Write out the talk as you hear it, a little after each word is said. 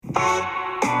Have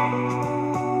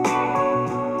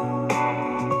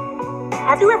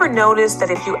you ever noticed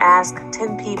that if you ask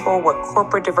 10 people what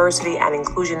corporate diversity and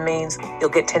inclusion means,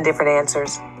 you'll get 10 different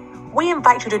answers? We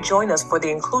invite you to join us for the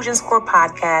Inclusion Score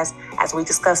podcast as we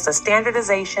discuss the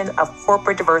standardization of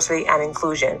corporate diversity and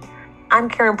inclusion. I'm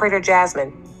Karen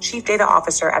Prater-Jasmine, Chief Data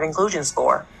Officer at Inclusion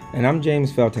Score. And I'm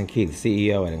James Felton Keith,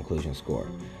 CEO at Inclusion Score.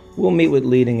 We'll meet with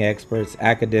leading experts,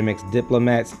 academics,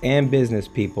 diplomats, and business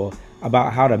people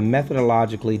about how to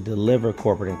methodologically deliver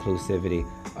corporate inclusivity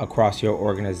across your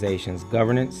organization's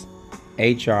governance,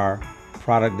 HR,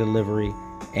 product delivery,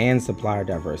 and supplier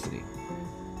diversity.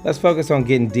 Let's focus on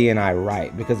getting D&I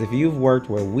right, because if you've worked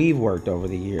where we've worked over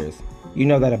the years, you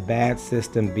know that a bad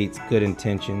system beats good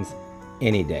intentions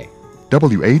any day.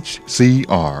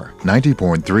 WHCR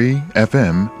 90.3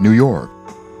 FM, New York.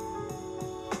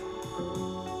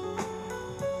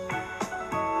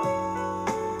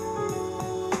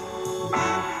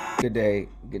 Good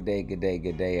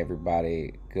day,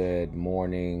 everybody. Good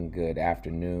morning, good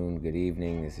afternoon, good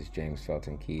evening. This is James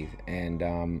Felton Keith, and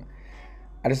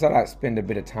I just thought I'd spend a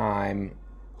bit of time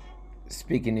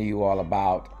speaking to you all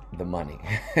about the money.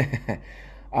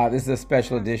 This is a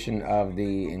special edition of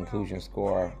the Inclusion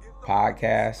Score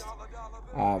podcast.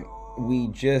 We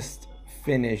just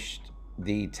finished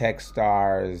the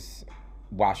Techstars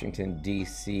Washington,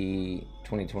 D.C.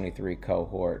 2023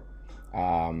 cohort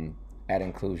at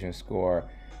Inclusion Score.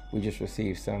 We just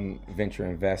received some venture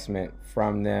investment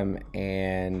from them,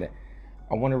 and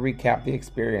I want to recap the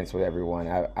experience with everyone.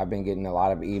 I've been getting a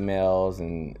lot of emails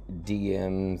and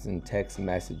DMs and text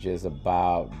messages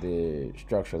about the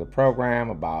structure of the program,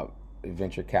 about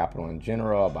venture capital in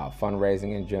general, about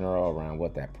fundraising in general, around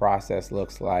what that process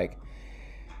looks like.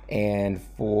 And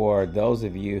for those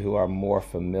of you who are more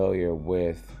familiar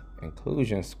with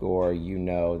Inclusion Score, you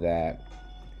know that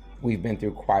we've been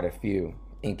through quite a few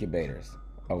incubators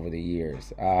over the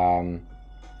years.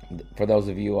 For those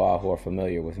of you all who are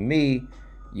familiar with me,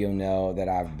 you'll know that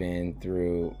I've been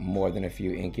through more than a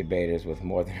few incubators with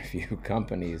more than a few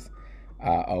companies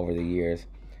over the years.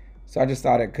 So I just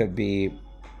thought it could be,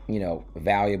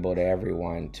 valuable to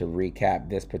everyone to recap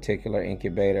this particular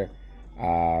incubator.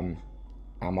 I'm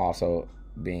also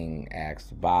being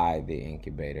asked by the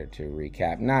incubator to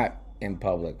recap, not in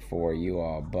public for you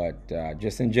all, but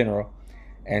just in general.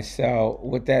 And so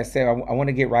with that said, I want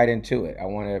to get right into it. I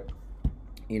want to,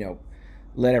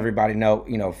 let everybody know,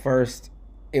 first,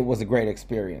 it was a great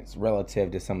experience relative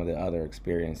to some of the other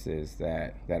experiences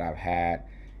that I've had.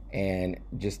 And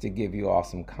just to give you all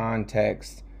some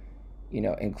context,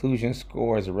 Inclusion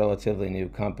Score is a relatively new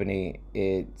company.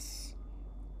 It's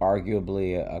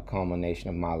arguably a culmination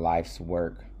of my life's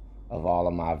work, of all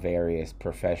of my various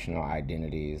professional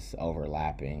identities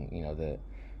overlapping,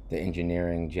 the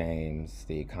engineering James,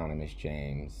 the economist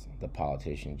James, the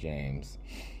politician James,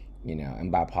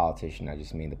 and by politician, I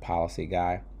just mean the policy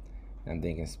guy. I'm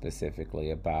thinking specifically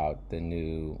about the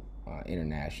new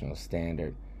international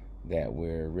standard that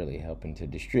we're really helping to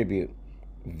distribute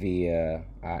via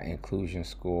Inclusion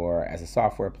Score as a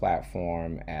software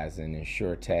platform, as an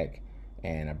insurtech,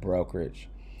 and a brokerage.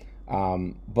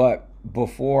 But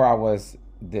before I was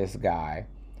this guy,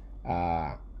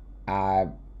 I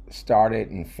started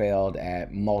and failed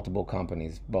at multiple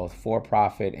companies, both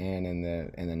for-profit and in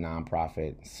the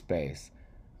nonprofit space.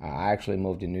 I actually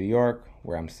moved to New York,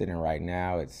 where I'm sitting right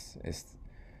now. It's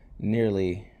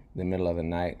nearly the middle of the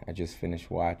night. I just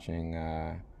finished watching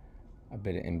a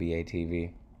bit of NBA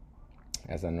TV,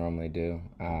 as I normally do,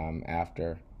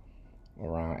 after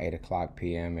around 8 o'clock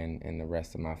p.m. and the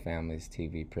rest of my family's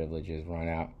TV privileges run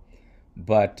out.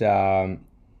 But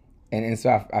and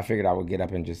so I figured I would get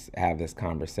up and just have this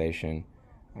conversation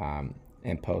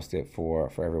and post it for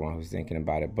everyone who's thinking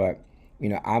about it. But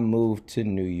I moved to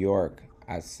New York,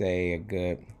 I'd say a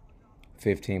good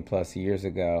 15 plus years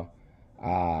ago,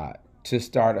 to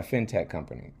start a fintech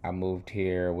company. I moved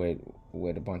here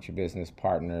with a bunch of business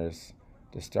partners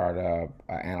to start an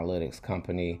analytics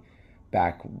company.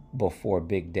 Back before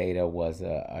big data was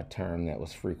a term that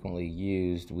was frequently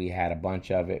used, we had a bunch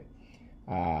of it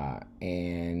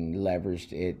and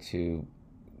leveraged it to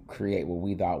create what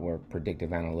we thought were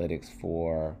predictive analytics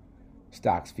for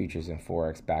stocks, futures, and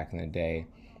Forex back in the day.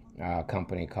 A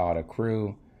company called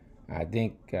Accrue. I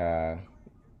think our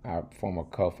former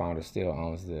co-founder still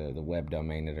owns the web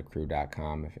domain at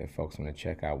accrue.com if folks want to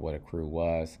check out what Accrue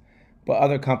was. But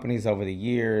other companies over the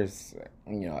years,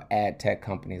 ad tech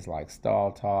companies like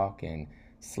Stall Talk and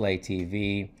Slay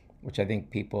TV, which I think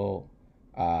people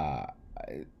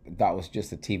thought was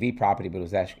just a TV property, but it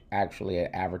was actually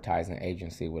an advertising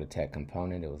agency with a tech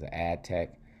component. It was an ad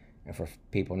tech. And for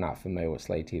people not familiar with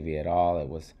Slate TV at all, it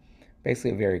was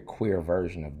basically a very queer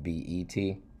version of BET.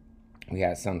 We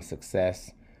had some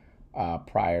success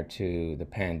prior to the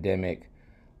pandemic,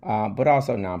 but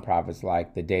also nonprofits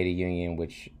like the Data Union,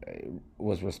 which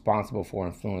was responsible for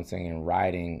influencing and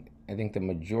writing, I think, the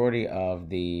majority of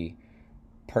the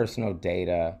personal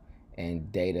data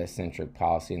and data-centric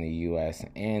policy in the U.S.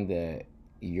 and the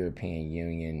European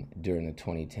Union during the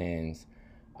 2010s.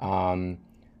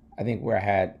 I think where I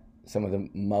had some of the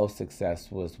most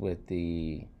success was with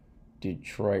the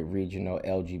Detroit Regional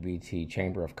LGBT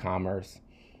Chamber of Commerce,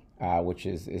 which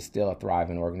is still a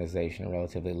thriving organization, a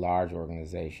relatively large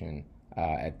organization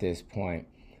at this point,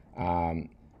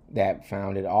 that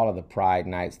founded all of the Pride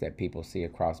Nights that people see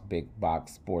across big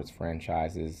box sports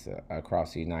franchises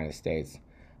across the United States,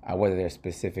 whether they're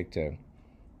specific to,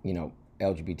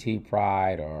 LGBT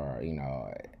Pride or,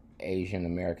 Asian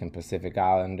American Pacific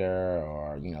Islander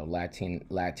or, Latino,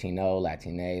 Latina,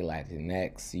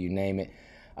 Latinx, you name it.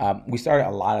 We started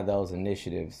a lot of those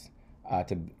initiatives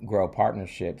to grow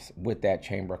partnerships with that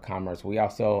Chamber of Commerce. We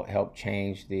also helped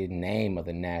change the name of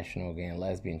the National Gay and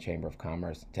Lesbian Chamber of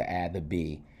Commerce to add the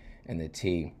B and the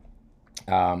T.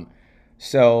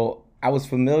 So I was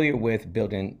familiar with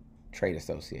building trade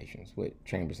associations with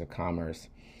chambers of commerce.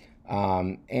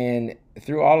 And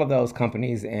through all of those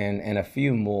companies and a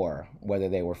few more, whether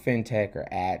they were fintech or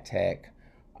ad tech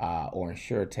or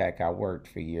insurtech, I worked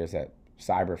for years at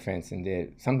CyberFence and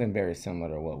did something very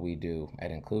similar to what we do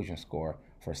at Inclusion Score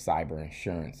for cyber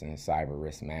insurance and cyber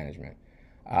risk management.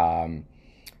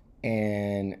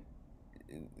 And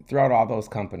throughout all those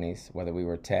companies, whether we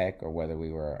were tech or whether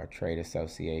we were a trade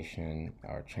association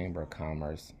or chamber of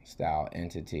commerce style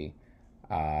entity,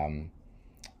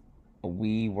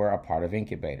 we were a part of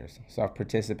incubators. So I've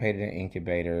participated in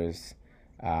incubators,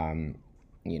 here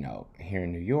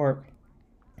in New York,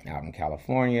 out in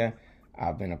California.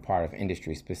 I've been a part of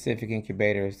industry-specific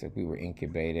incubators. We were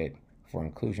incubated for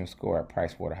Inclusion Score at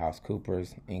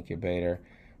PricewaterhouseCoopers incubator.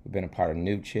 We've been a part of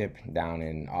New Chip down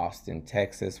in Austin,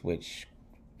 Texas, which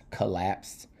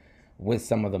collapsed with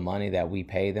some of the money that we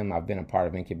pay them. I've been a part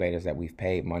of incubators that we've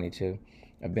paid money to.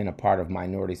 I've been a part of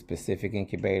minority-specific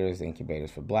incubators, incubators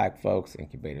for Black folks,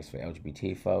 incubators for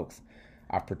LGBT folks.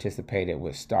 I've participated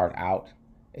with Start Out.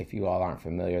 If you all aren't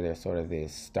familiar, they're sort of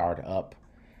this startup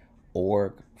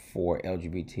org for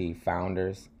LGBT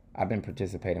founders. I've been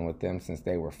participating with them since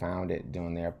they were founded,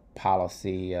 doing their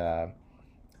policy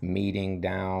meeting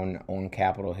down on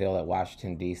Capitol Hill at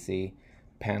Washington, D.C.,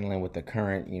 paneling with the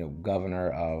current, governor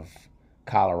of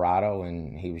Colorado,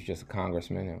 and he was just a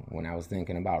congressman when I was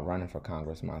thinking about running for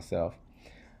Congress myself.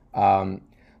 So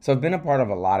I've been a part of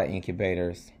a lot of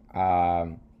incubators,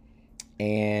 and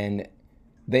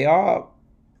they all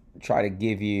try to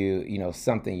give you,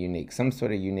 something unique, some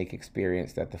sort of unique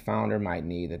experience that the founder might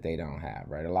need that they don't have,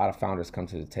 right? A lot of founders come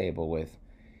to the table with,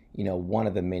 one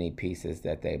of the many pieces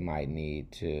that they might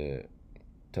need to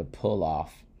pull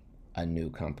off a new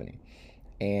company.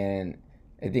 And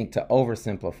I think to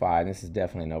oversimplify, and this is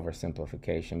definitely an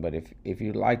oversimplification, but if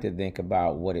you'd like to think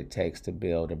about what it takes to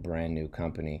build a brand new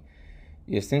company,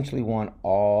 you essentially want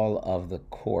all of the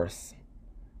course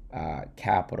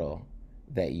capital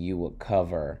that you would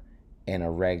cover in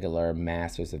a regular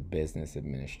Masters of Business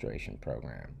Administration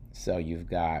program. So you've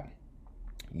got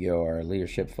your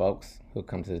leadership folks who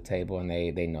come to the table and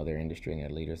they know their industry and they're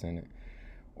leaders in it.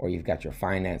 Or you've got your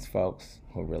finance folks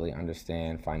who really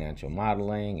understand financial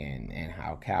modeling and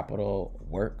how capital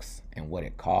works and what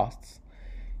it costs.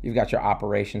 You've got your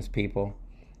operations people,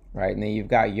 right? And then you've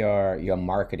got your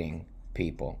marketing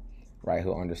people, right,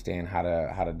 who understand how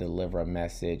to deliver a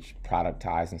message,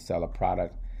 productize and sell a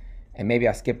product. And maybe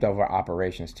I skipped over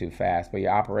operations too fast, but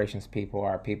your operations people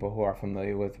are people who are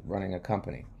familiar with running a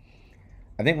company.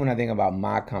 I think when I think about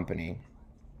my company,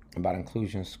 about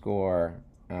Inclusion Score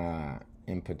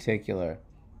in particular,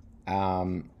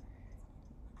 for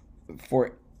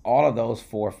all of those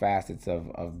four facets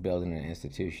of building an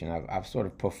institution, I've sort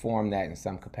of performed that in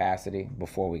some capacity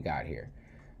before we got here.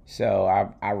 So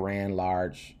I ran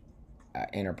large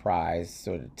enterprise,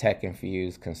 sort of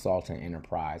tech-infused consultant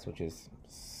enterprise, which is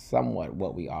somewhat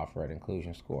what we offer at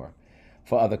Inclusion Score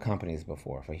for other companies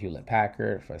before, for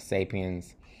Hewlett-Packard, for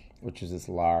Sapiens, which is this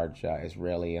large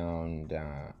Israeli-owned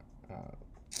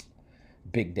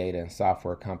big data and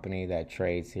software company that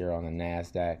trades here on the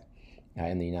NASDAQ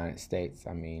in the United States,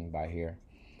 by here.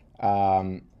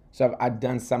 So I've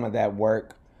done some of that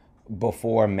work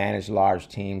before, managed large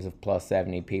teams of plus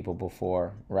 70 people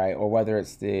before, right? Or whether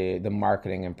it's the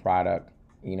marketing and product,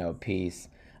 piece,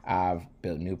 I've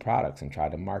built new products and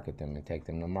tried to market them and take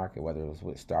them to market, whether it was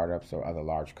with startups or other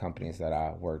large companies that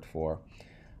I worked for.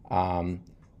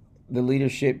 The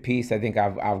leadership piece, I think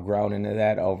I've grown into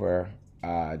that over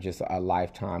just a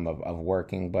lifetime of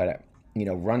working. But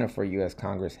running for U.S.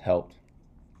 Congress helped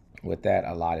with that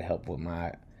a lot. It helped with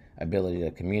my ability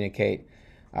to communicate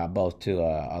both to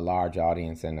a large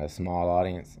audience and a small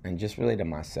audience, and just really to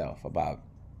myself about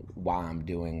why I'm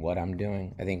doing what I'm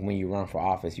doing. I think when you run for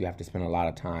office, you have to spend a lot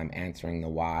of time answering the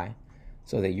why,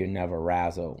 so that you're never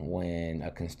razzled when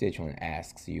a constituent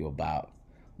asks you about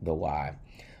the why.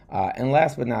 And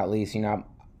last but not least,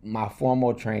 my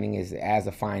formal training is as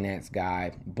a finance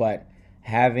guy, but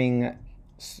having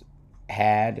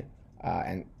had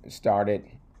and started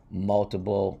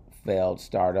multiple failed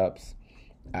startups,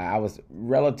 I was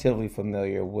relatively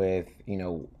familiar with,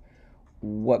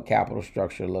 what capital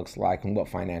structure looks like and what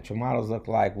financial models look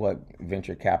like, what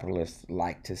venture capitalists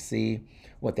like to see,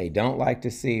 what they don't like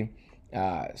to see,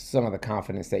 some of the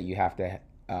confidence that you have to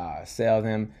sell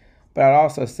them. But I'd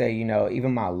also say,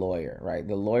 even my lawyer, right?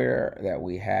 The lawyer that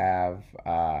we have,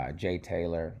 Jay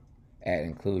Taylor at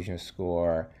Inclusion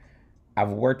Score, I've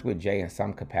worked with Jay in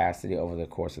some capacity over the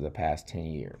course of the past 10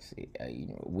 years.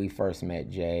 We first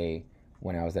met Jay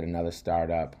when I was at another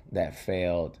startup that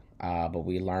failed, but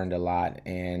we learned a lot,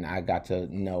 and I got to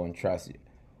know and trust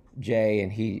Jay,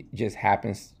 and he just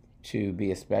happens to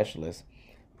be a specialist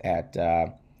at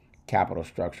capital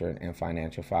structure and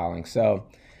financial filing. So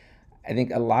I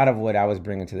think a lot of what I was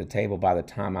bringing to the table by the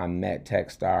time I met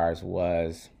Techstars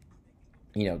was,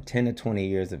 10 to 20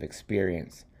 years of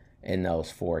experience in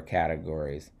those four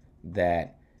categories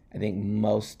that I think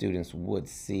most students would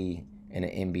see in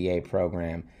an MBA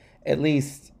program, at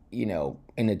least, in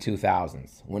the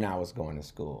 2000s when I was going to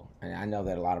school. And I know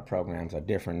that a lot of programs are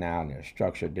different now and they're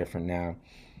structured different now.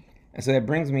 And so that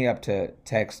brings me up to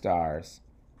Techstars.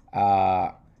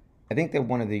 I think that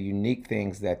one of the unique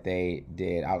things that they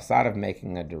did outside of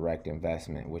making a direct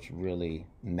investment, which really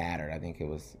mattered, I think it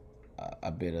was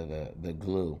a bit of the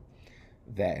glue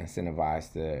that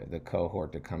incentivized the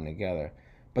cohort to come together.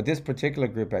 But this particular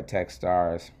group at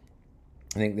Techstars,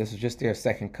 I think this was just their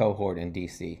second cohort in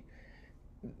DC.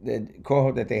 The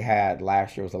cohort that they had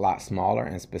last year was a lot smaller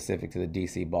and specific to the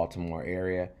DC Baltimore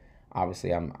area.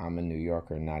 Obviously, I'm a New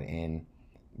Yorker, not in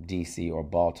DC or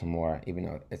Baltimore, even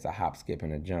though it's a hop, skip,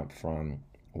 and a jump from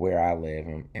where I live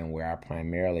and where I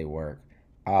primarily work.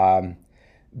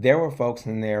 There were folks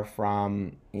in there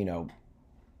from,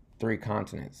 3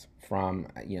 continents, from,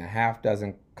 half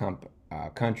dozen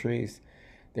countries.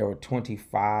 There were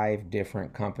 25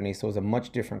 different companies, so it was a much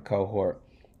different cohort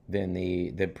than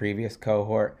the previous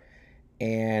cohort.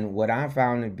 And what I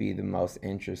found to be the most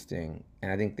interesting,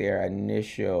 and I think their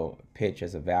initial pitch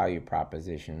as a value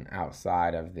proposition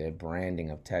outside of the branding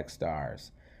of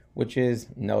Techstars, which is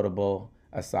notable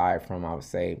aside from, I would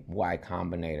say, Y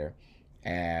Combinator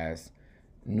as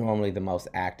normally the most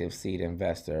active seed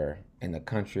investor in the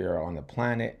country or on the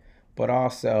planet, but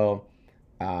also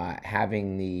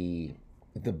having the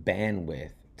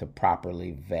bandwidth to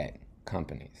properly vet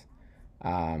companies.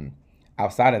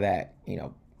 Outside of that,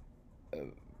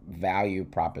 value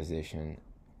proposition,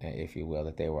 if you will,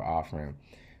 that they were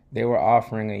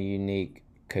offering a unique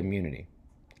community.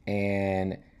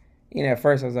 And at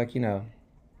first I was like,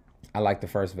 I like the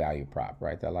first value prop,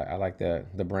 right? I like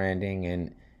the branding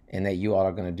and that you all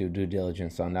are going to do due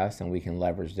diligence on us, and we can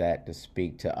leverage that to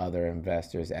speak to other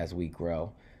investors as we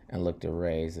grow and look to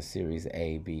raise a Series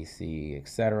A, B, C,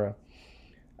 etc.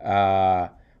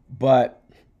 But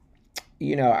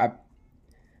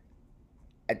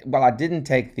while I didn't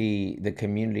take the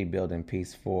community building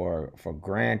piece for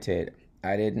granted,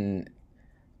 I didn't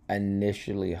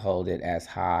initially hold it as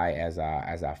high as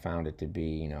I found it to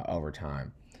be, over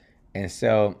time. And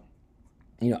so,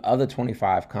 other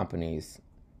 25 companies,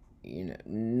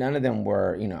 none of them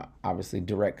were, obviously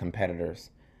direct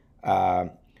competitors,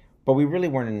 but we really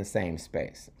weren't in the same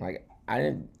space. Like I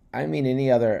didn't mean any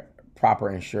other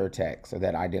proper insurtech, so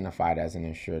that identified as an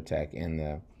insurtech in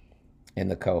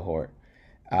the cohort.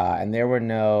 And there were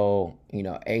no,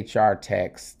 HR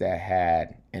techs that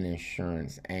had an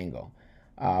insurance angle.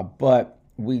 But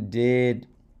we did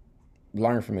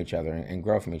learn from each other and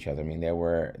grow from each other. I mean, there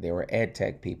were ed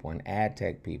tech people and ad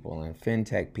tech people and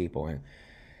fintech people. And,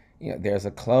 there's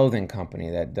a clothing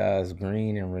company that does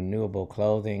green and renewable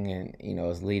clothing and,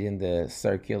 is leading the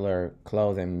circular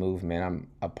clothing movement.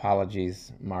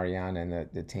 Apologies, Mariana and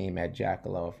the team at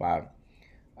Jackalow, if I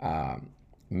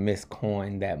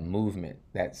miscoined that movement,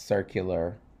 that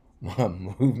circular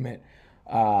movement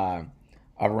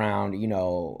around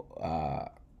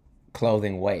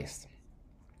clothing waste.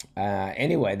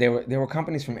 Anyway, there were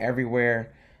companies from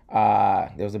everywhere.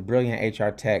 There was a brilliant HR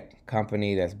tech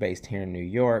company that's based here in New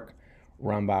York,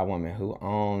 run by a woman who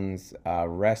owns a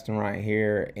restaurant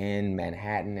here in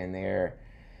Manhattan, and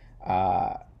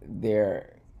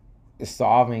they're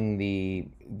solving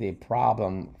the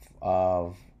problem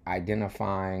of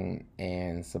identifying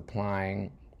and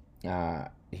supplying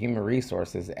human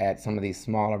resources at some of these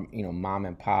smaller, mom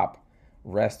and pop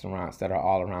restaurants that are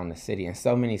all around the city, in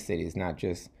so many cities, not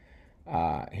just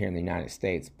here in the United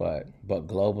States, but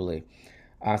globally.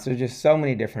 So just so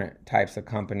many different types of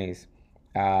companies,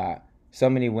 so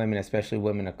many women, especially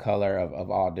women of color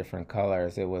of all different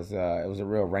colors. It was a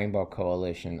real rainbow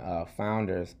coalition of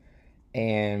founders,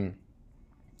 and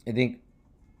I think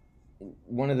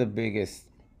one of the biggest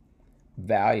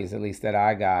values, at least that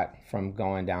I got from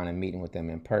going down and meeting with them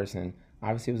in person,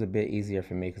 obviously it was a bit easier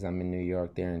for me because I'm in New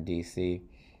York, they're in DC,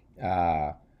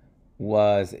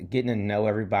 was getting to know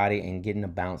everybody and getting to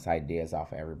bounce ideas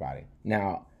off of everybody.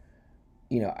 Now,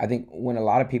 I think when a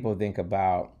lot of people think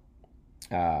about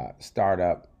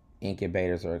startup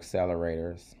incubators or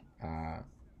accelerators,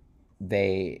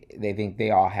 they think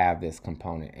they all have this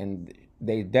component, and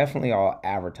they definitely all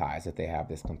advertise that they have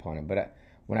this component. But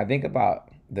when I think about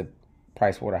the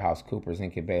PricewaterhouseCoopers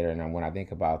incubator, and when I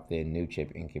think about the New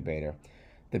Chip incubator,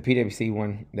 the PwC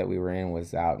one that we were in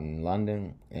was out in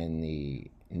London, and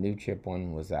the New Chip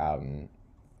one was out in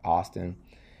Austin.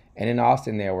 And in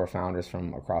Austin, there were founders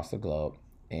from across the globe.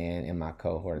 And in my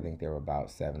cohort, I think there were about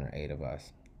 7 or 8 of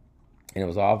us. And it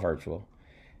was all virtual.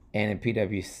 And in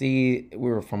PwC, we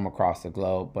were from across the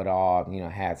globe, but all,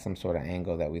 had some sort of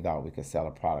angle that we thought we could sell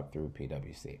a product through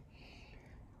PwC.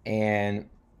 And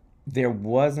there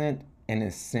wasn't an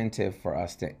incentive for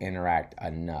us to interact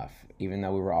enough, even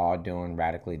though we were all doing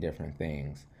radically different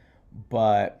things.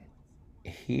 But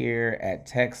here at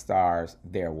Techstars,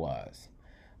 there was.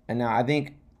 And now I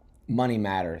think money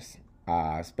matters,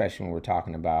 especially when we're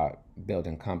talking about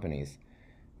building companies.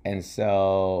 And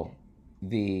so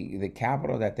the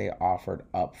capital that they offered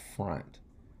up front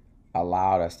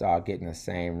allowed us to all get in the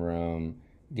same room,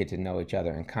 get to know each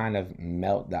other, and kind of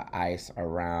melt the ice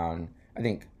around. I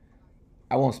think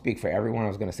I won't speak for everyone. I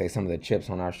was going to say some of the chips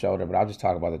on our shoulder, but I'll just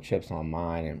talk about the chips on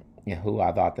mine and who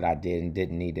I thought that I did and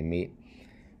didn't need to meet.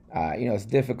 It's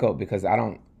difficult because I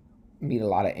don't meet a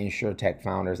lot of insurtech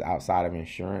founders outside of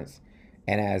insurance.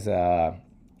 And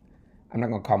I'm not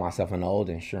going to call myself an old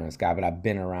insurance guy, but I've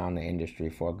been around the industry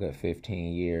for a good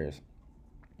 15 years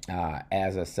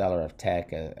as a seller of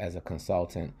tech, as a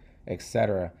consultant,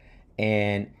 etc.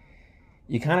 And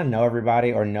you kind of know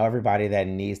everybody, or know everybody that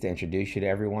needs to introduce you to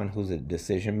everyone who's a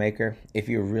decision maker. If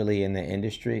you're really in the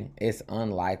industry, it's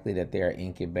unlikely that there are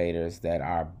incubators that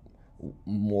are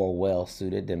more well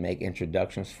suited to make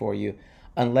introductions for you,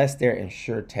 unless they're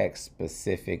insurtech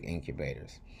specific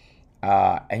incubators.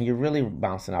 And you're really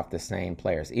bouncing off the same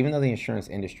players. Even though the insurance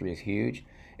industry is huge,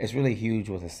 it's really huge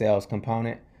with a sales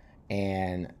component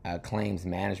and a claims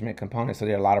management component. So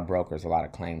there are a lot of brokers, a lot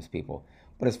of claims people.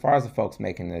 But as far as the folks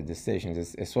making the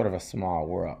decisions, it's sort of a small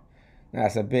world. Now,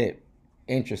 it's a bit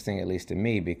interesting, at least to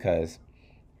me, because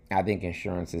I think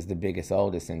insurance is the biggest,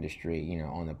 oldest industry,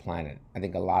 on the planet. I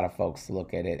think a lot of folks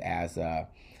look at it as a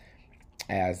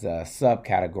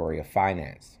subcategory of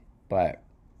finance. But,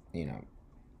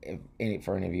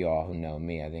 for any of you all who know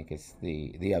me, I think it's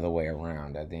the other way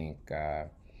around. I think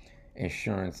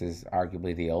insurance is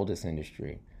arguably the oldest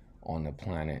industry on the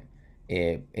planet.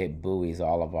 It buoys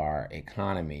all of our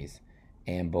economies.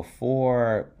 And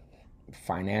before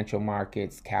financial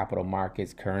markets, capital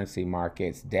markets, currency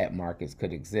markets, debt markets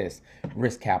could exist,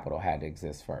 risk capital had to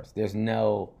exist first. There's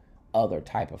no other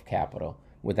type of capital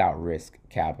without risk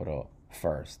capital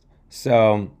first.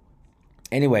 So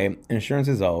anyway, insurance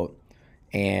is old,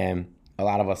 and a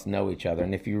lot of us know each other.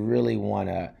 And if you really want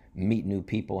to meet new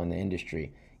people in the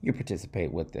industry, you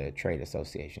participate with the trade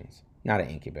associations, not an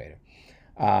incubator.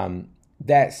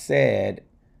 That said,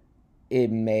 it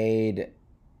made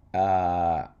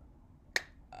an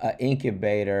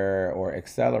incubator or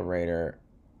accelerator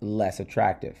less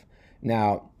attractive.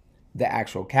 Now, the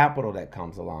actual capital that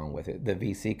comes along with it, the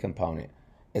VC component,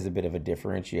 is a bit of a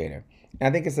differentiator. And I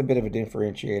think it's a bit of a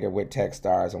differentiator with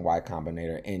Techstars and Y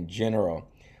Combinator in general.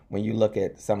 When you look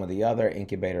at some of the other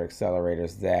incubator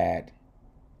accelerators that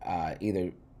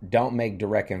either don't make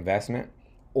direct investment,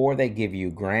 or they give you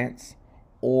grants,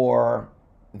 or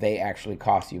they actually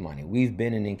cost you money. We've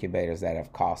been in incubators that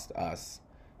have cost us,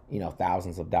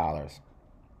 thousands of dollars,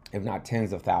 if not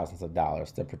tens of thousands of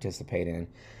dollars, to participate in,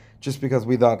 just because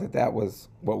we thought that was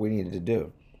what we needed to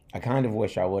do. I kind of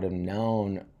wish I would have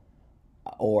known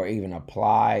or even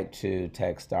applied to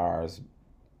Techstars,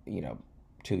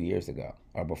 2 years ago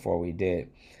or before we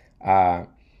did. And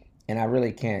I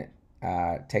really can't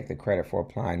take the credit for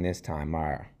applying this time.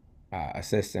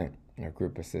 assistant or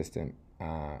group assistant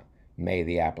made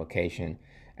the application,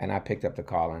 and I picked up the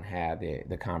call and had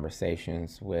the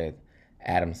conversations with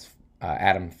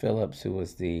Adam Phillips, who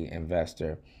was the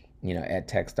investor, at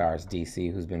Techstars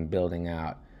DC, who's been building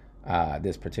out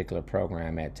this particular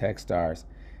program at Techstars.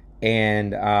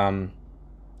 And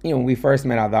when we first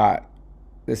met, I thought,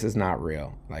 this is not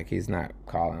real. Like, he's not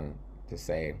calling to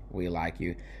say we like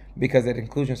you, because at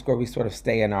Inclusion Score we sort of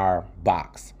stay in our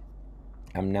box.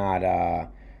 I'm not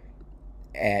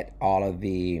at all of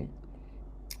the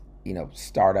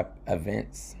startup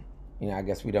events. I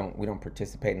guess we don't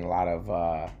participate in a lot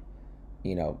of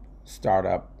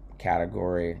startup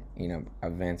category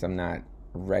events. I'm not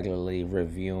regularly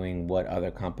reviewing what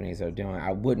other companies are doing.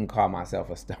 I wouldn't call myself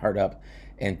a startup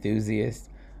enthusiast.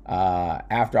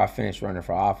 After I finished running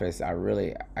for office, I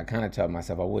kind of told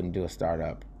myself I wouldn't do a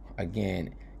startup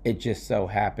again. It just so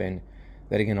happened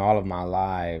that, again, all of my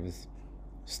lives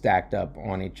stacked up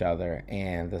on each other,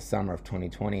 and the summer of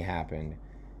 2020 happened,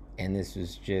 and this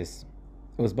was just,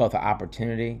 it was both an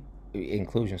opportunity,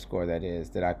 Inclusion Score that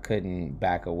is, that I couldn't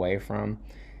back away from.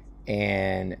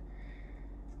 And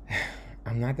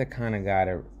I'm not the kind of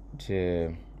guy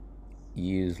to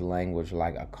use language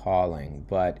like a calling,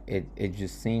 but it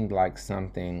just seemed like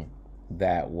something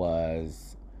that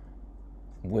was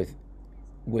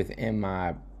within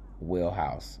my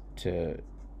wheelhouse to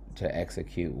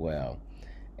execute well.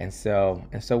 And so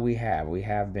we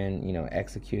have been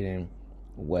executing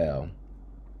well.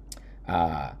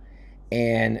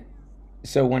 And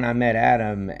so when I met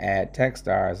Adam at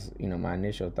Techstars, my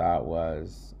initial thought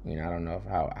was, I don't know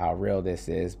how real this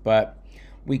is, but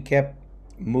we kept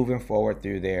moving forward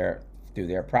through their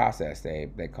process.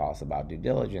 They call us about due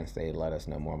diligence. They let us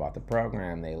know more about the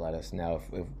program. They let us know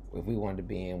if we wanted to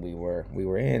be in, we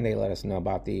were in. They let us know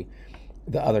about the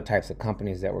other types of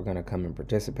companies that were going to come and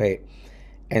participate.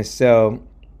 And so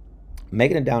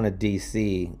making it down to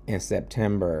DC in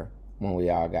September, when we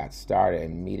all got started,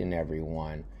 and meeting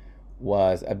everyone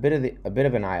was a bit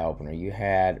of an eye opener. You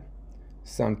had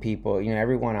some people,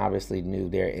 everyone obviously knew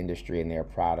their industry and their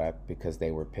product because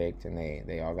they were picked, and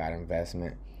they all got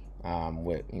investment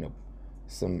with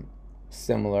some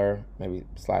similar, maybe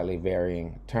slightly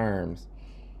varying terms.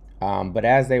 But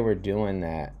as they were doing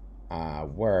that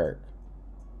work,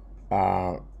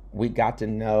 we got to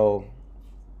know.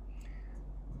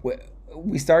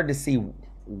 We started to see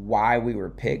why we were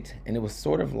picked, and it was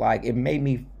sort of like, it made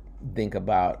me think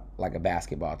about like a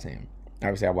basketball team.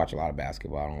 Obviously, I watch a lot of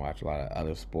basketball. I don't watch a lot of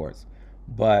other sports,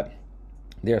 but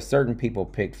there are certain people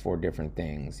picked for different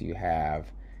things. You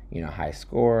have, high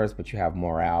scorers, but you have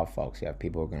morale folks. You have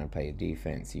people who are going to play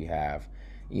defense. You have,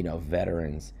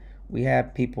 veterans. We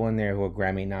have people in there who are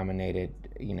Grammy nominated,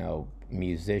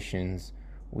 musicians.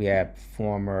 We have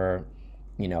former,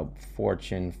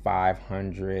 Fortune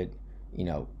 500,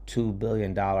 $2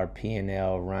 billion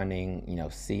P&L running,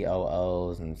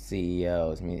 COOs and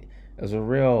CEOs. I mean, it was a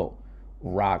real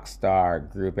rock star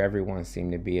group. Everyone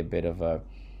seemed to be a bit of a,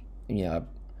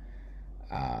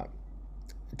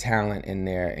 talent in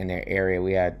their area.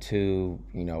 We had two,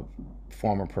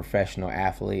 former professional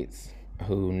athletes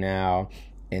who now,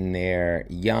 in their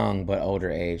young but older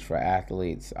age for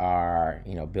athletes, are,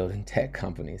 building tech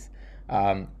companies.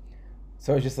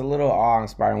 So it's just a little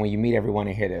awe-inspiring when you meet everyone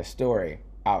and hear their story,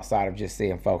 outside of just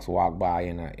seeing folks walk by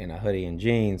in a hoodie and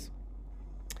jeans.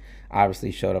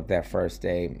 Obviously showed up that first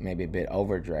day maybe a bit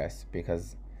overdressed,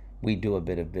 because we do a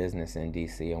bit of business in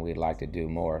DC and we'd like to do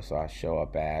more. So I show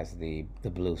up as the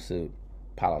blue suit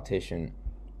politician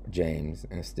James,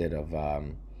 instead of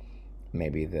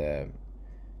maybe the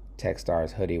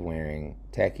Techstars hoodie wearing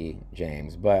techie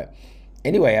James. But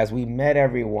anyway, as we met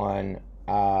everyone,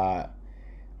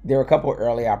 there were a couple of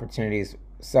early opportunities.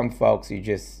 Some folks you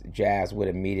just jazz with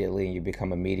immediately and you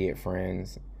become immediate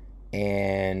friends.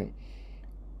 And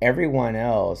everyone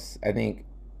else, I think,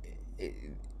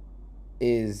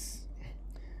 is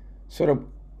sort of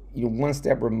one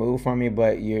step removed from you,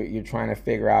 but you're trying to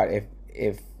figure out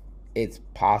if it's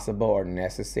possible or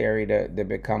necessary to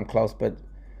become close. But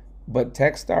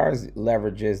Techstars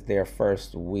leverages their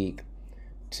first week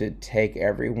to take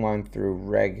everyone through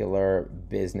regular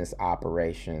business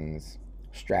operations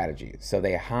strategy. So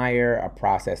they hire a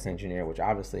process engineer, which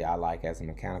obviously I like as a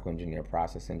mechanical engineer,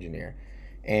 process engineer.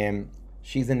 And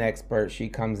she's an expert. She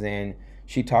comes in,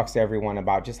 she talks to everyone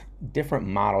about just different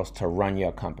models to run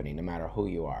your company, no matter who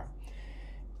you are.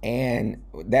 And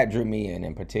that drew me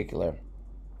in particular.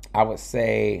 I would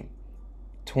say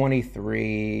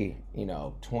 23,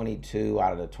 22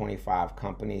 out of the 25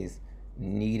 companies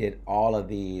needed all of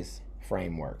these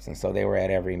frameworks. And so they were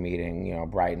at every meeting,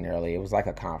 bright and early. It was like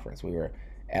a conference. We were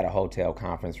at a hotel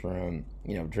conference room,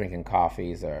 drinking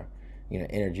coffees or,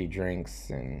 energy drinks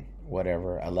and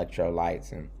whatever,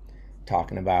 electrolytes, and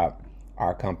talking about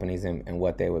our companies and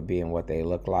what they would be and what they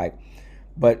look like.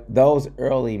 But those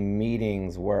early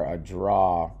meetings were a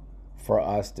draw for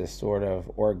us to sort of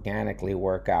organically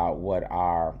work out what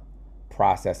our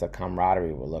process of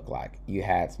camaraderie would look like. You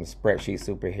had some spreadsheet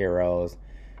superheroes.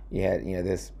 You had,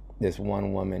 this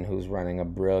one woman who's running a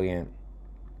brilliant,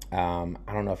 I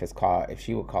don't know if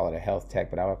she would call it a health tech,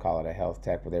 but I would call it a health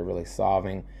tech, where they're really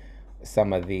solving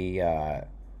some of the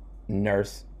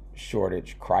nurse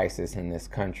shortage crisis in this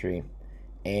country.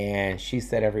 And she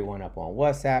set everyone up on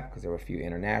WhatsApp because there were a few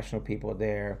international people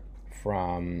there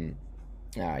from,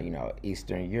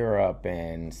 Eastern Europe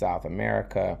and South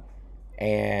America.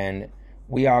 And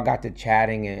we all got to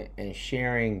chatting and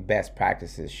sharing best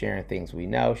practices, sharing things we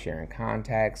know, sharing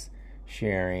contacts,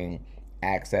 sharing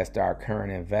access to our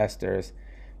current investors.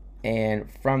 And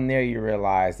from there, you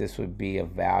realize this would be a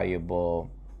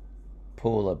valuable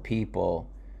pool of people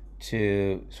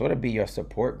to sort of be your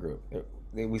support group.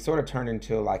 We sort of turned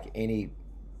into like any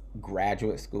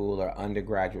graduate school or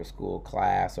undergraduate school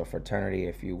class or fraternity,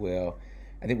 if you will.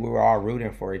 I think we were all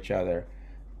rooting for each other.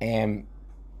 And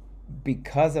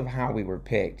because of how we were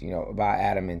picked, by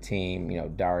Adam and team,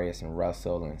 Darius and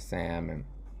Russell and Sam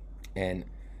and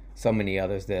so many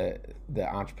others, the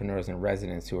entrepreneurs and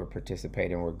residents who were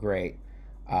participating were great.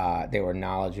 They were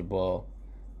knowledgeable,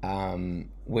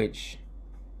 which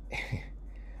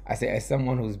I say, as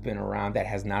someone who's been around, that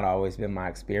has not always been my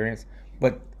experience,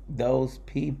 but those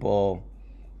people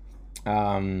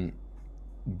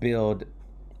built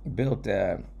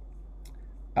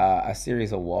a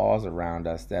series of walls around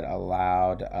us that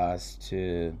allowed us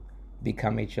to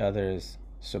become each other's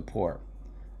support.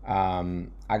 I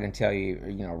can tell you,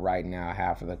 right now,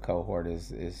 half of the cohort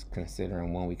is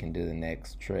considering when we can do the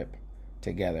next trip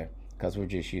together, because we're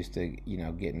just used to,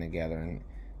 getting together and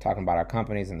talking about our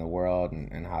companies and the world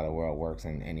and how the world works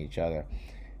and each other.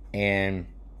 And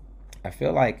I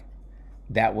feel like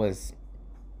that was,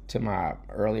 to my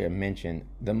earlier mention,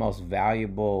 the most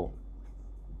valuable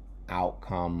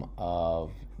outcome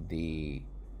of the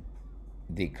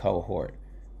cohort.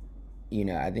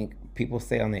 I think people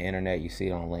say on the internet, you see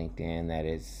it on LinkedIn, that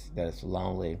it's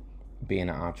lonely being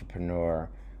an entrepreneur.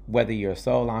 Whether you're a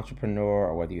sole entrepreneur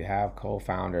or whether you have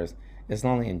co-founders, it's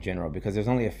lonely in general because there's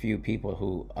only a few people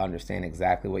who understand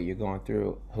exactly what you're going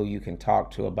through, who you can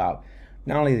talk to about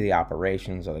not only the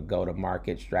operations or the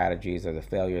go-to-market strategies or the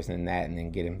failures in that, and then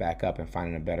getting back up and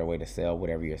finding a better way to sell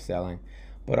whatever you're selling,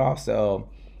 but also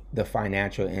the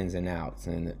financial ins and outs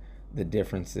and the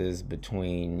differences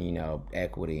between,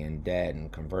 equity and debt and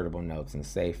convertible notes and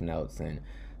safe notes. And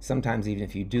sometimes even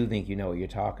if you do think you know what you're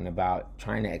talking about,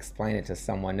 trying to explain it to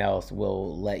someone else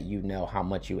will let you know how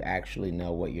much you actually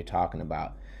know what you're talking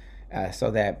about.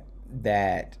 So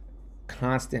that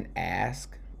constant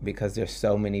ask, because there's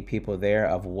so many people there,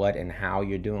 of what and how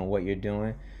you're doing what you're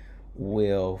doing,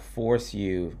 will force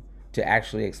you to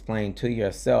actually explain to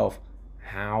yourself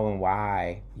how and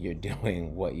why you're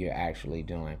doing what you're actually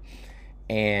doing.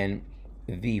 And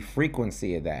the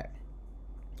frequency of that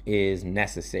is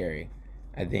necessary,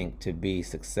 I think, to be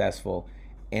successful.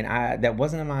 And that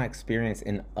wasn't my experience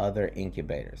in other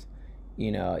incubators.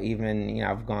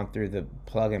 I've gone through the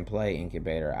plug and play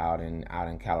incubator out in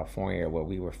California, where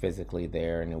we were physically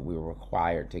there and we were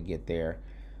required to get there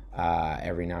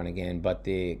every now and again. But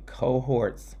the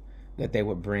cohorts that they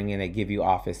would bring in, they give you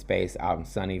office space out in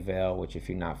Sunnyvale, which, if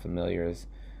you're not familiar, is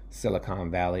Silicon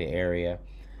Valley area.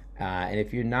 And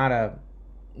if you're not a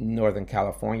Northern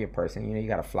California person, you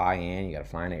got to fly in, you got to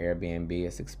find an Airbnb.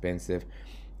 It's expensive,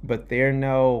 but there are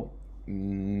no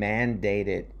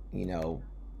mandated,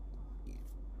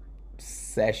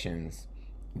 sessions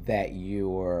that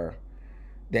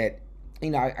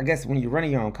I guess when you're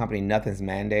running your own company, nothing's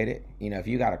mandated. If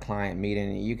you got a client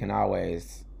meeting, you can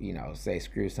always, say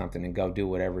screw something and go do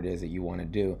whatever it is that you want to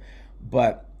do.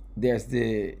 But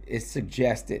it's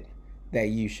suggested that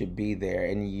you should be there,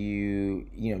 and you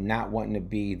not wanting to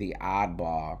be the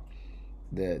oddball,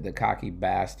 the cocky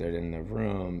bastard in the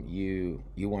room. You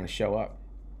want to show up.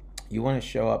 You want to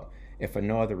show up, if for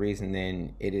no other reason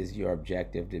than it is your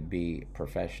objective to be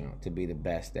professional, to be the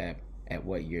best at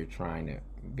what you're trying to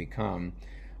become,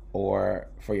 or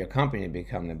for your company to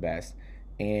become the best.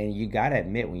 And you got to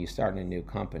admit, when you're starting a new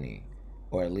company,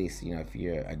 or at least, if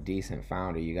you're a decent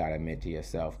founder, you got to admit to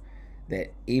yourself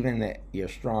that even that your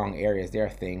strong areas, there are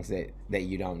things that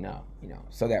you don't know.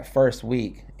 So that first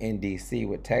week in DC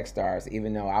with Techstars,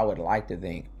 even though I would like to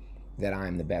think that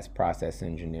I'm the best process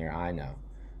engineer I know,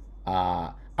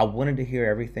 I wanted to hear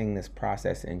everything this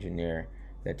process engineer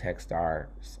that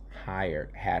Techstars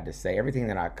hired had to say, everything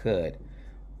that I could,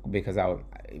 because I was,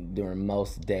 during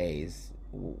most days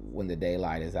when the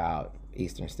daylight is out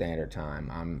Eastern Standard Time,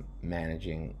 I'm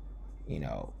managing,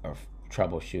 or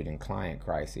troubleshooting client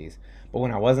crises. But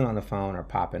when I wasn't on the phone or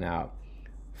popping out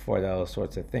for those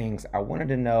sorts of things, I wanted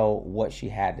to know what she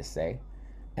had to say,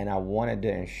 and I wanted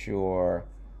to ensure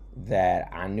that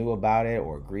I knew about it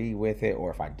or agreed with it,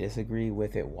 or if I disagree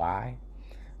with it, why.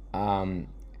 Um,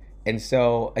 and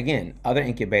so again, other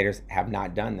incubators have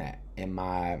not done that in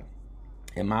my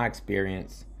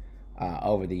experience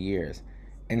over the years.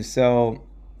 And so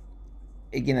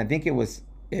again, I think it was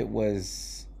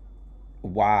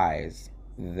wise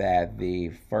that the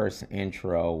first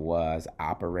intro was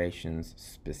operations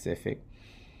specific,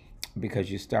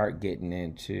 because you start getting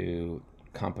into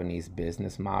companies'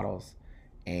 business models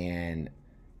and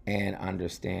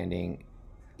understanding,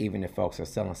 even if folks are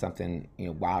selling something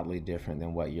wildly different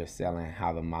than what you're selling,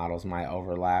 how the models might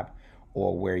overlap,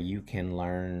 or where you can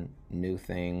learn new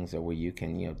things, or where you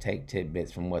can take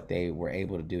tidbits from what they were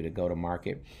able to do to go to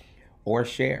market or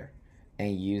share,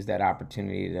 and use that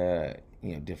opportunity to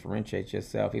differentiate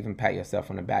yourself, even pat yourself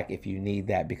on the back if you need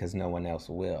that, because no one else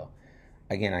will.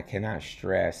 Again, I cannot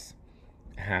stress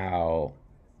how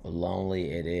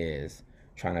lonely it is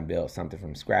trying to build something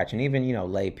from scratch. And even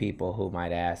lay people who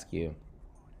might ask you,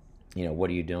 what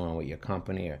are you doing with your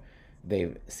company, or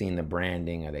they've seen the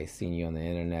branding, or they've seen you on the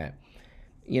internet.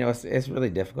 It's really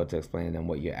difficult to explain to them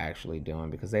what you're actually doing,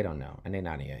 because they don't know and they're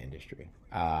not in your industry.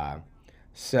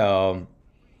 So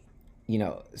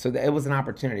it was an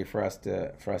opportunity for us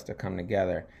to come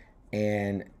together.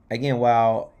 And again,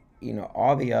 while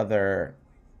all the other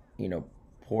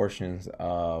portions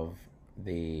of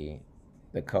the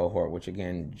cohort, which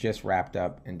again just wrapped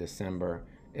up in December,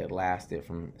 it lasted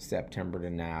from September to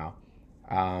now.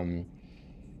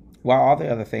 While all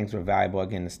the other things were valuable,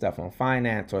 again, the stuff on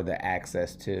finance, or the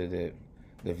access to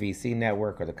the VC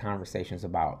network, or the conversations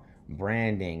about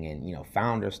branding and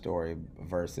founder story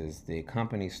versus the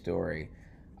company story,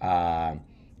 and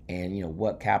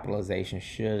what capitalization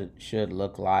should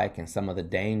look like, and some of the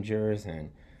dangers,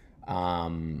 and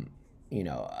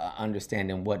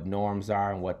understanding what norms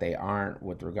are and what they aren't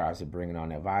with regards to bringing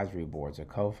on advisory boards, or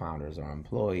co-founders, or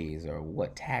employees, or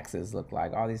what taxes look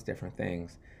like, all these different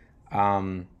things.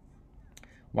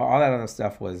 While all that other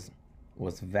stuff was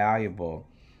valuable,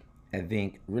 I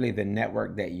think really the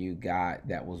network that you got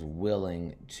that was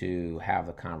willing to have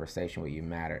the conversation with you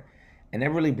mattered. And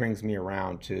that really brings me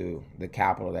around to the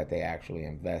capital that they actually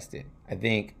invested. I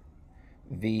think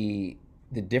the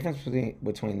difference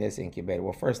between this incubator,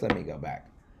 well, first let me go back.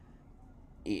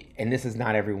 And this is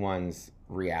not everyone's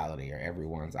reality or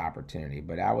everyone's opportunity,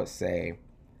 but I would say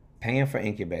paying for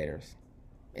incubators,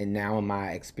 and now in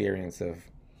my experience of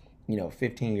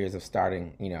 15 years of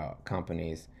starting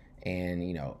companies, and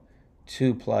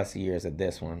 2+ years of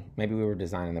this one. Maybe we were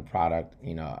designing the product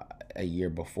a year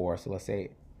before, so let's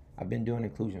say I've been doing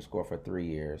Inclusion Score for 3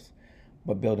 years,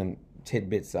 but building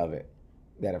tidbits of it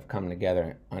that have come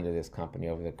together under this company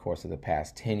over the course of the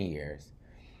past 10 years.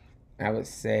 I would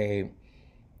say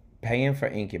paying for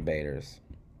incubators,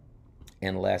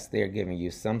 unless they're giving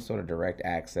you some sort of direct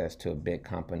access to a big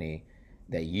company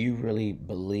that you really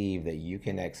believe that you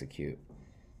can execute,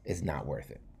 is not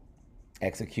worth it.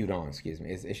 Execute on, excuse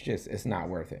me. It's not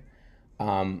worth it,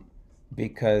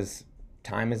 because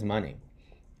time is money,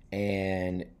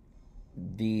 and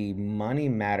the money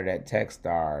mattered at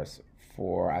Techstars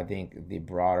for, I think, the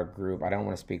broader group. I don't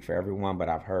want to speak for everyone, but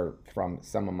I've heard from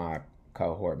some of my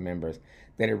cohort members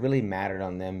that it really mattered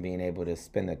on them being able to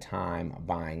spend the time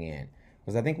buying in.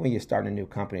 Because I think when you're starting a new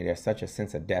company, there's such a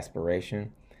sense of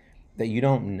desperation that you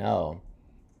don't know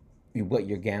what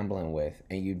you're gambling with,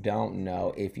 and you don't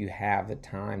know if you have the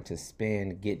time to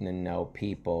spend getting to know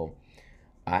people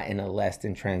in a less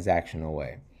than transactional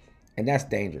way. And that's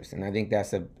dangerous. And I think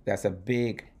that's a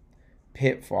big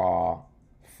pitfall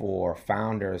for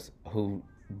founders who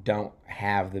don't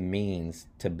have the means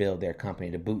to build their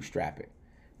company, to bootstrap it,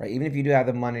 right? Even if you do have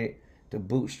the money to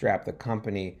bootstrap the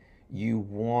company, you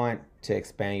want to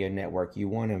expand your network, you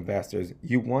want investors,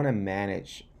 you want to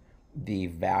manage the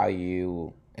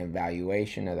value and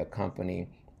valuation of the company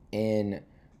in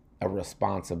a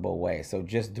responsible way. So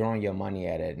just throwing your money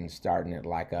at it and starting it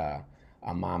like a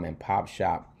mom and pop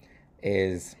shop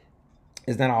is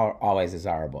not always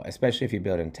desirable, especially if you're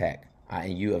building tech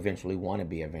and you eventually want to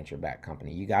be a venture-backed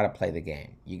company. You got to play the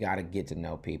game. You got to get to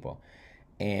know people.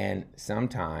 And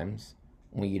sometimes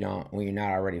when you're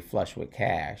not already flush with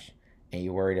cash and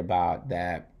you're worried about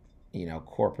that,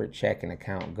 corporate checking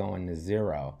account going to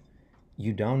zero,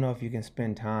 you don't know if you can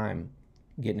spend time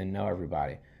getting to know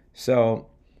everybody. So,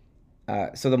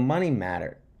 so the money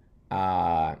mattered,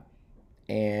 uh,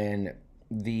 and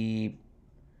the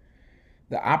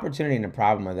the opportunity and the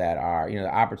problem of that are,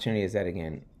 the opportunity is that,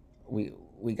 again,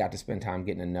 we got to spend time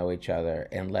getting to know each other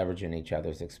and leveraging each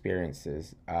other's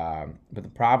experiences. But the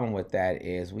problem with that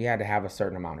is we had to have a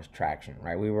certain amount of traction,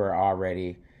 right? We were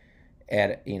already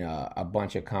at, a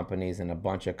bunch of companies in a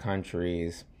bunch of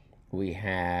countries. We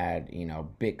had,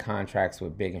 big contracts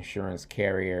with big insurance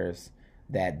carriers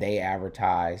that they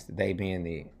advertised, they being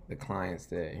the clients,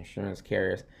 the insurance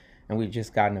carriers. And we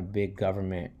just gotten a big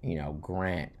government,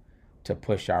 grant to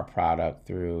push our product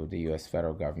through the U.S.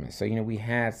 federal government. So, we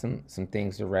had some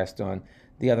things to rest on.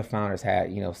 The other founders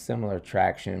had, similar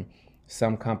traction.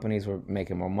 Some companies were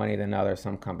making more money than others.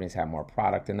 Some companies had more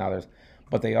product than others,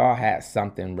 but they all had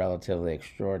something relatively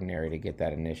extraordinary to get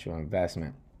that initial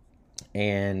investment.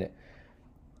 And,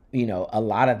 a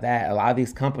lot of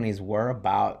these companies were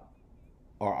about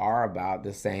or are about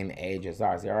the same age as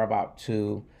ours. They are about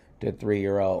 2 to 3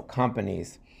 year old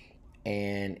companies.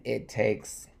 And it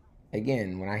takes,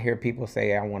 again, when I hear people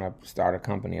say, I want to start a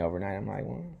company overnight, I'm like,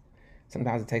 well,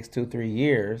 sometimes it takes 2 3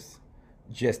 years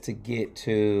just to get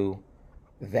to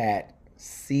that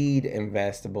seed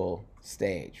investable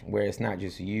stage where it's not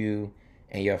just you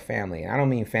and your family. And I don't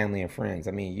mean family and friends.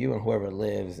 I mean you and whoever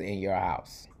lives in your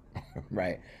house,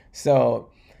 right? So,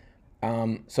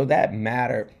 so that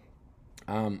mattered.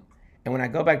 And when I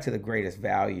go back to the greatest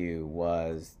value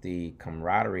was the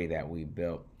camaraderie that we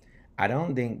built. I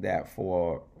don't think that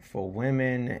for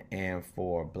women and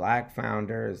for Black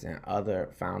founders and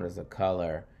other founders of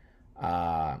color,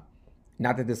 not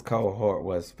that this cohort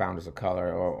was founders of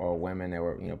color or women. There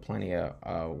were plenty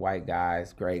of white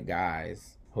guys, great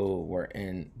guys who were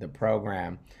in the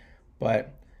program,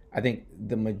 but I think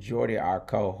the majority of our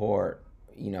cohort,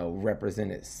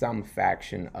 represented some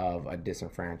faction of a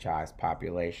disenfranchised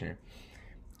population,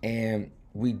 and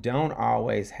we don't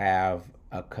always have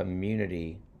a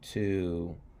community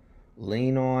to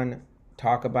lean on,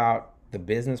 talk about the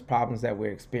business problems that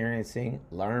we're experiencing,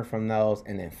 learn from those,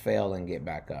 and then fail and get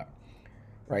back up.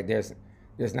 Right? There's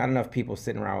not enough people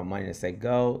sitting around with money to say,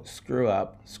 go screw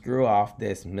up, screw off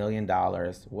this $1 million,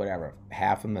 whatever,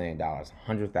 $500,000,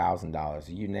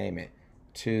 $100,000, you name it,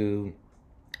 to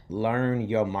learn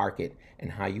your market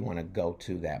and how you want to go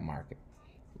to that market.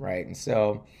 Right? And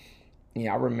so,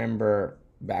 I remember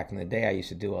back in the day, I used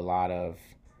to do a lot of,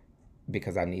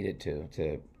 because I needed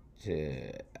to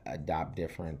adopt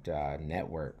different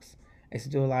networks. I used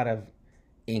to do a lot of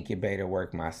incubator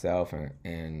work myself,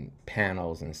 and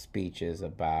panels and speeches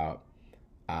about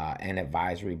and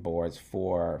advisory boards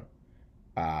for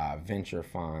venture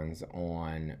funds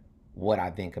on what I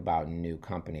think about new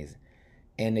companies.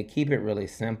 And to keep it really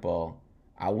simple,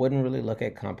 I wouldn't really look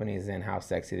at companies and how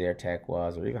sexy their tech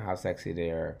was or even how sexy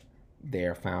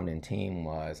their founding team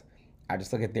was. I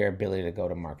just look at their ability to go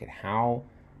to market. How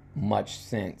much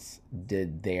sense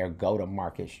did their go to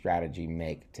market strategy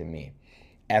make to me?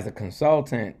 As a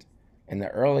consultant, in the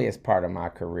earliest part of my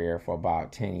career for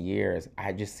about 10 years, I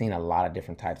had just seen a lot of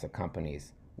different types of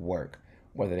companies work,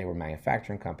 whether they were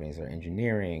manufacturing companies or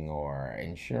engineering or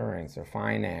insurance or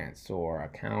finance or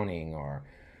accounting or,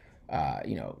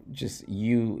 just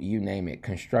you name it,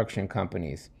 construction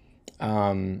companies,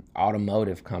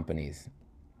 automotive companies.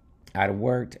 I'd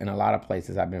worked in a lot of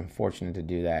places. I've been fortunate to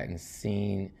do that and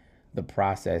seen the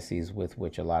processes with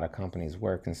which a lot of companies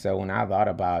work. And so when I thought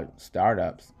about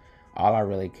startups, all I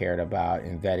really cared about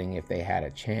in vetting if they had a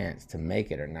chance to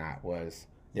make it or not was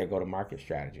their go-to-market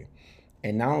strategy.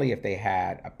 And not only if they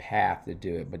had a path to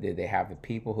do it, but did they have the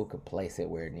people who could place it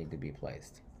where it needed to be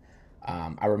placed.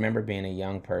 I remember being a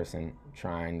young person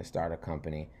trying to start a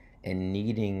company and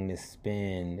needing to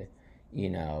spend,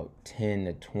 10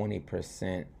 to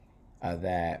 20% of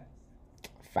that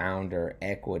founder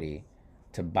equity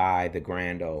to buy the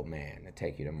grand old man to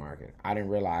take you to market. I didn't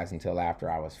realize until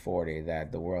after I was 40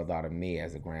 that the world thought of me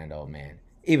as a grand old man.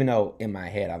 Even though in my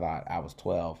head I thought I was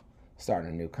 12 starting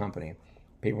a new company.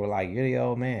 People were like, you're the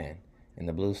old man in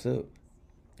the blue suit.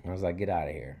 And I was like, get out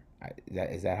of here.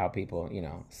 Is that how people,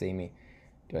 see me?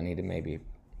 Do I need to maybe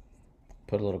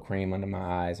put a little cream under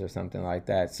my eyes or something like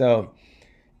that? So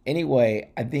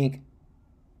anyway, I think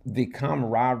the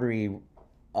camaraderie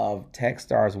of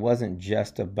Techstars wasn't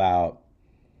just about,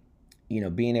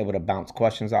 being able to bounce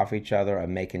questions off each other or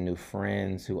making new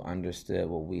friends who understood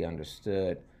what we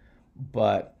understood,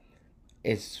 but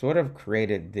it sort of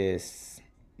created this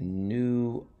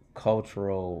new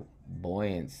cultural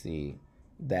buoyancy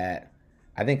that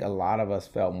I think a lot of us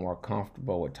felt more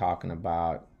comfortable with talking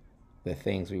about the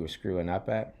things we were screwing up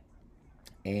at.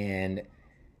 And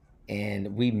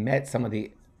we met some of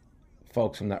the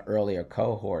folks from the earlier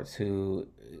cohorts who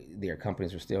their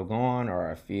companies were still going,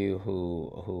 or a few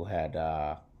who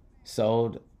had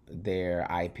sold their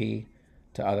IP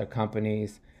to other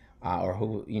companies, or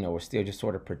who were still just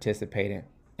sort of participating.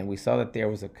 And we saw that there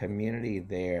was a community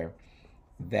there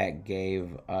that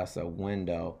gave us a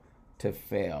window to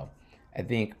fail. I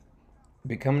think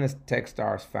becoming a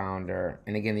Techstars founder,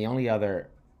 and again, the only other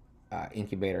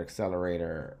incubator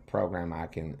accelerator program I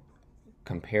can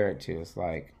compare it to is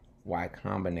like Y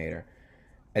Combinator.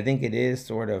 I think it is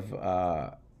sort of,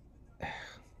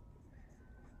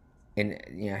 and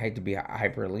I hate to be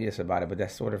hyper elitist about it, but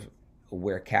that's sort of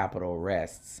where capital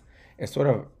rests. It's sort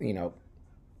of in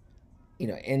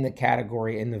the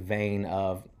category, in the vein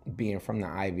of being from the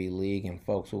Ivy League, and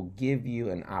folks will give you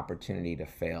an opportunity to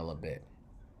fail a bit.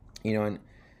 And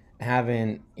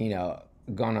having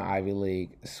gone to Ivy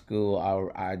League school,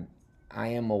 I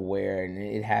am aware, and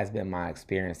it has been my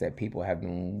experience, that people have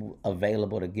been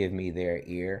available to give me their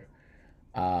ear,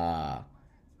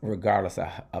 regardless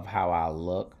of how I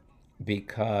look,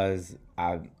 because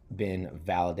I've been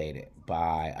validated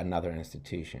by another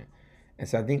institution. And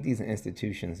so I think these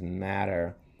institutions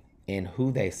matter in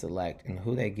who they select and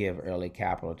who they give early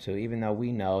capital to, even though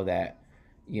we know that,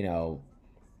 I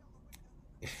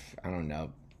don't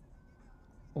know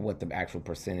what the actual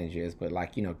percentage is, but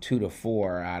 2 to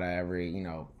 4 out of every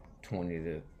 20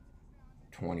 to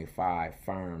 25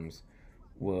 firms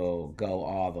will go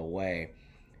all the way.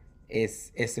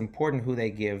 It's important who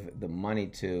they give the money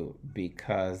to,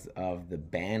 because of the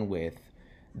bandwidth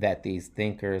that these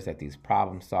thinkers, that these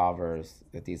problem solvers,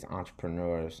 that these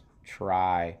entrepreneurs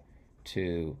try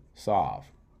to solve.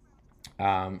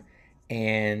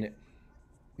 And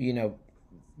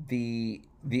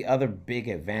the other big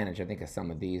advantage, I think, of some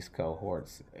of these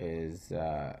cohorts is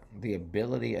the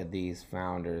ability of these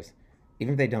founders,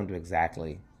 even if they don't do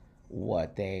exactly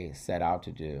what they set out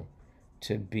to do,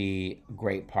 to be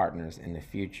great partners in the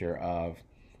future of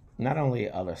not only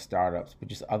other startups, but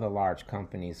just other large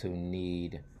companies who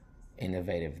need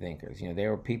innovative thinkers.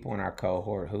 There were people in our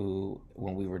cohort who,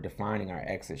 when we were defining our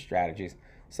exit strategies,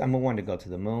 some who wanted to go to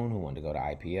the moon, who wanted to go to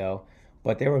IPO,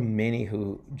 but there were many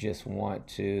who just want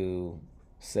to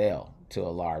sell to a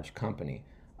large company,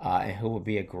 and who would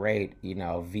be a great,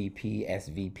 VP,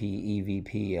 SVP,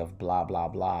 EVP of blah, blah,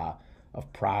 blah,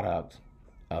 of product,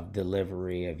 of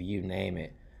delivery, of you name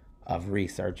it, of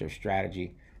research, of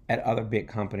strategy at other big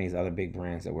companies, other big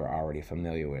brands that we're already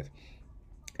familiar with.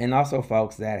 And also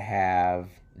folks that have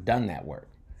done that work,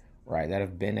 right? That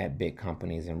have been at big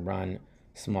companies and run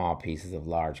small pieces of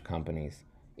large companies.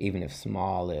 Even if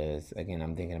small is, again,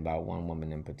 I'm thinking about one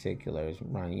woman in particular, is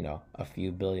run, a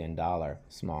few $billion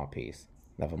small piece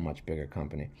of a much bigger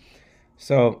company.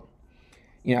 So,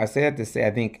 I say that to say,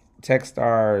 I think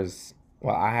Techstars,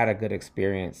 well, I had a good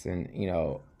experience, and,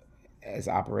 as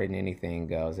operating anything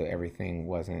goes, everything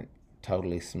wasn't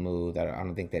totally smooth. I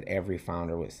don't think that every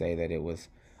founder would say that it was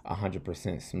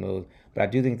 100% smooth, but I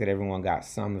do think that everyone got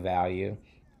some value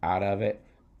out of it.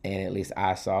 And at least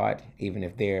I saw it, even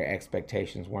if their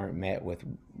expectations weren't met with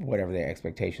whatever their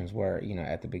expectations were,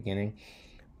 at the beginning.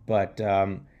 But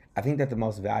I think that the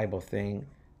most valuable thing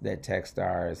that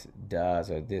Techstars does,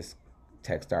 or this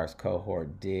Techstars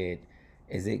cohort did,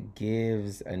 is it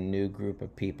gives a new group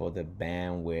of people the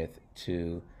bandwidth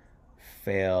to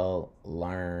fail,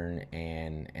 learn,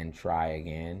 and try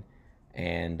again.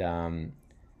 And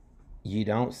you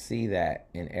don't see that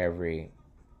in every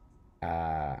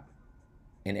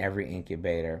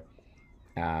incubator,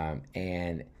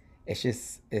 and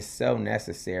it's so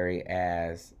necessary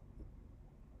as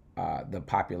the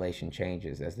population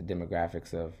changes, as the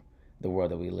demographics of the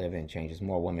world that we live in changes.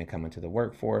 More women come into the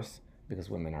workforce because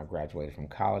women are graduated from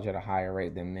college at a higher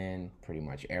rate than men pretty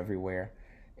much everywhere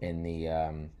in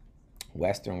the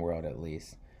Western world, at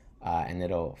least, and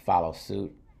it'll follow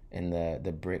suit in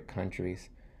the BRIC countries.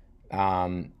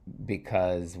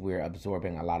 Because we're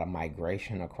absorbing a lot of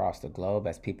migration across the globe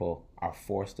as people are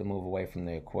forced to move away from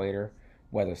the equator,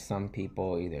 whether some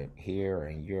people either here or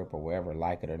in Europe or wherever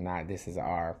like it or not. This is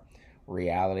our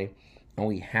reality, and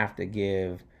we have to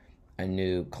give a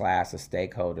new class of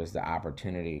stakeholders the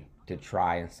opportunity to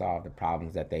try and solve the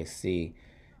problems that they see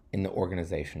in the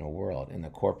organizational world, in the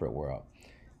corporate world.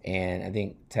 And I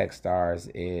think Techstars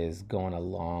is going a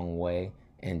long way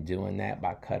in doing that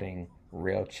by cutting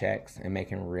real checks and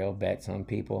making real bets on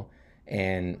people,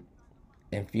 and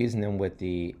infusing them with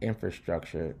the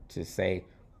infrastructure to say,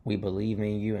 we believe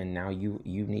in you, and now you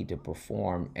need to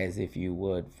perform as if you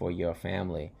would for your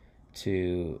family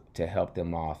to help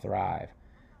them all thrive.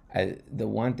 The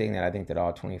one thing that I think that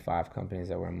all 25 companies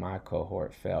that were in my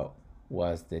cohort felt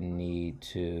was the need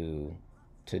to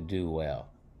to do well.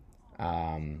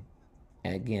 And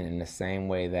again, in the same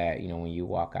way that, when you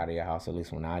walk out of your house, at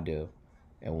least when I do,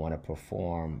 and want to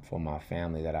perform for my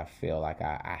family, that I feel like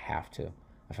I have to.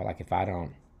 I feel like if I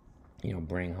don't,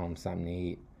 bring home something to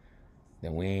eat,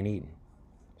 then we ain't eating.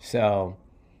 So,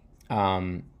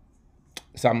 I'm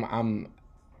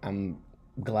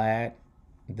glad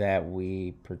that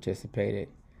we participated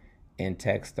in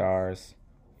Techstars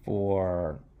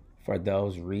for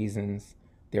those reasons.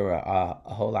 There were a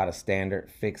whole lot of standard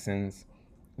fixings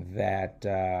that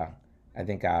I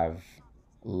think I've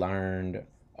learned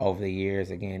over the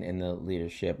years, again, in the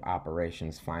leadership,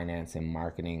 operations, finance, and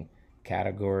marketing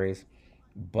categories.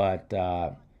 But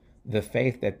the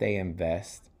faith that they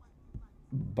invest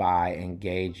by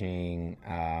engaging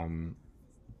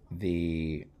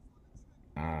the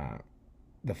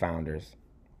founders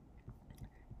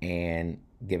and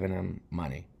giving them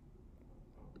money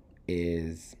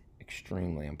is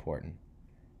extremely important.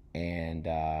 And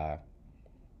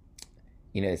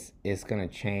it's going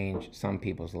to change some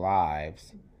people's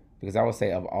lives, because I would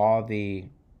say, of all the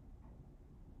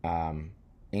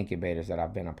incubators that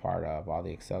I've been a part of, all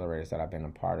the accelerators that I've been a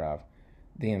part of,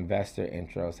 the investor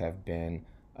intros have been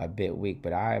a bit weak,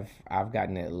 but I've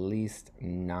gotten at least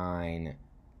 9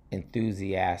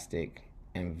 enthusiastic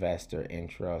investor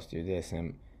intros through this,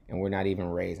 and we're not even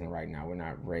raising right now. We're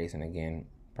not raising again,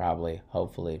 probably,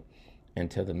 hopefully,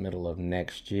 until the middle of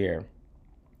next year.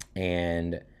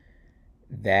 And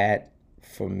that,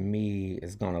 for me,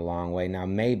 has gone a long way. Now,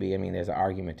 maybe, there's an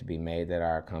argument to be made that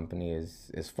our company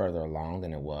is further along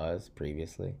than it was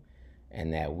previously,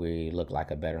 and that we look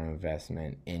like a better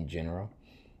investment in general.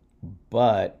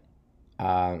 But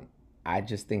I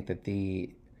just think that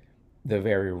the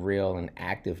very real and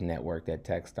active network that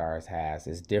Techstars has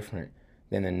is different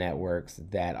than the networks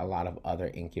that a lot of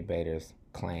other incubators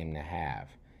claim to have,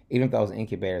 even if those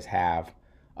incubators have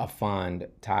a fund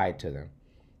tied to them.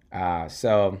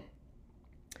 So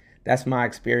that's my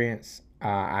experience.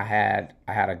 I had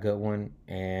a good one,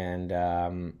 and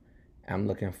I'm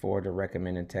looking forward to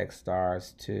recommending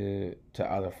Techstars to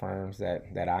other firms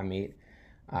that I meet.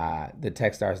 The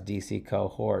Techstars DC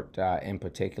cohort in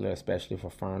particular, especially for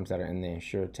firms that are in the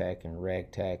InsurTech and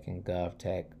RegTech and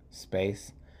GovTech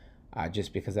space,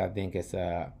 just because I think it's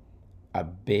a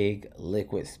big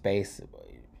liquid space,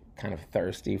 kind of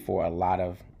thirsty for a lot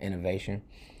of innovation.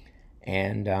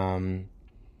 And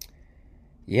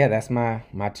that's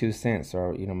my 2 cents,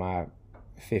 or my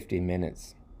 50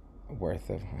 minutes worth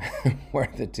of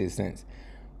 2 cents.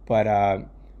 But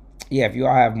if you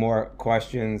all have more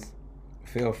questions,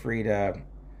 feel free to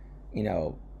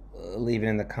leave it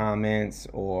in the comments,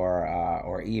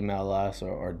 or email us,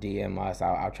 or DM us.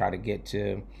 I'll try to get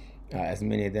to as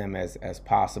many of them as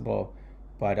possible.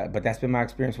 But that's been my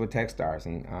experience with Techstars,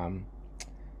 and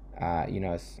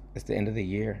it's the end of the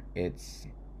year.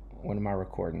 When am I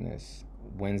recording this?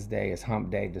 Wednesday is Hump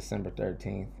Day, December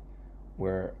 13th,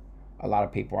 where a lot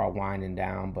of people are winding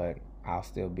down, but I'll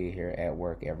still be here at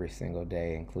work every single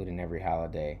day, including every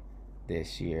holiday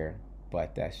this year.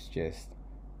 But that's just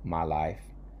my life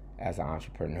as an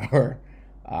entrepreneur.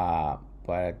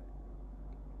 But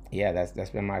that's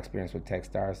been my experience with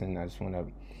Techstars, and I just want to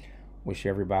wish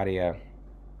everybody a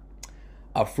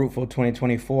fruitful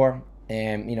 2024,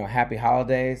 and happy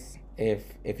holidays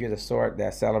if you're the sort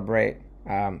that celebrate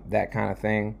that kind of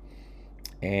thing.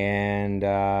 And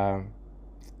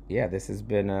this has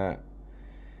been a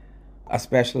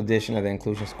special edition of the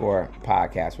Inclusion Score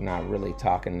podcast. We're not really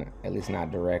talking, at least not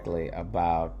directly,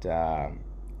 about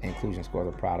Inclusion Score,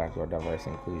 the product, or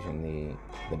diversity inclusion,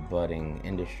 the budding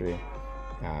industry.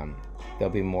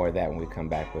 There'll be more of that when we come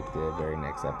back with the very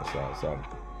next episode. So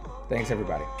thanks,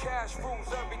 everybody. Cash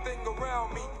rules everything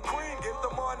around me. Queen, get the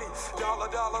money.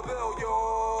 Dollar bill,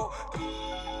 yo.